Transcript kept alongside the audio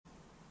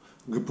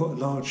I'm going to put a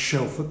large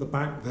shelf at the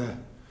back there.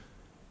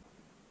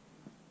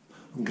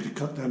 I'm going to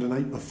cut down an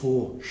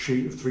 8x4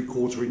 sheet of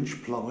 3/4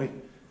 inch ply,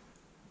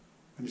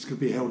 and it's going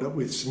to be held up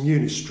with some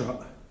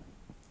Unistrut.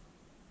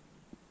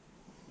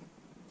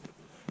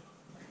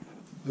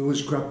 I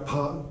always grab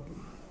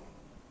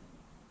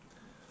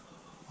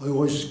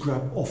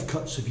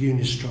offcuts of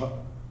Unistrut,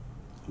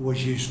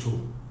 always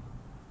useful.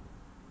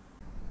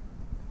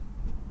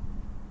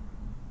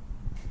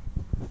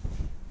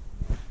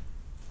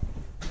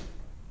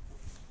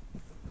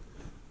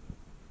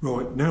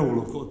 Right, now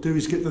all I've got to do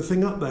is get the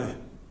thing up there.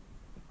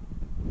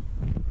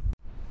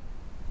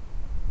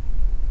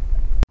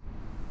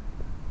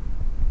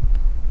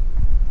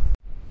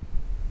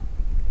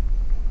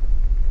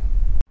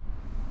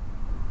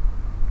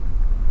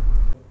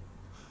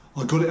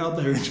 I got it up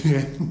there in the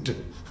end.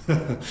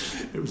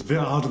 It was a bit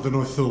harder than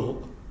I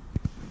thought.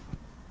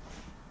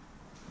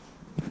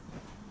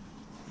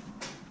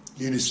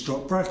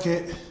 Unistrut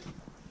bracket,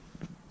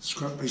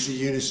 scrap piece of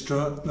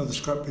Unistrut, another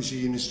scrap piece of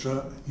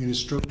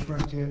Unistrut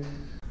bracket.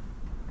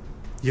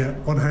 Yeah,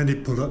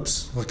 one-handed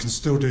pull-ups, I can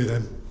still do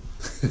them.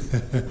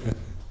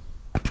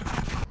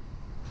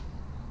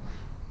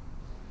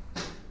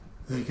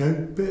 There you go,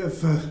 bit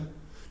of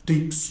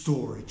deep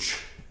storage.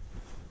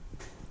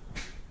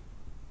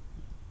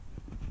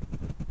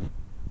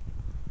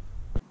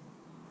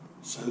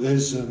 So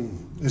there's an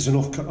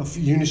offcut of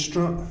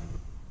Unistrut,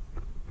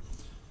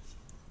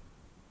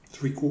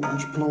 3/4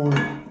 inch ply,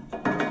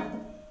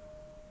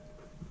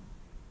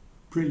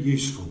 pretty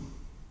useful.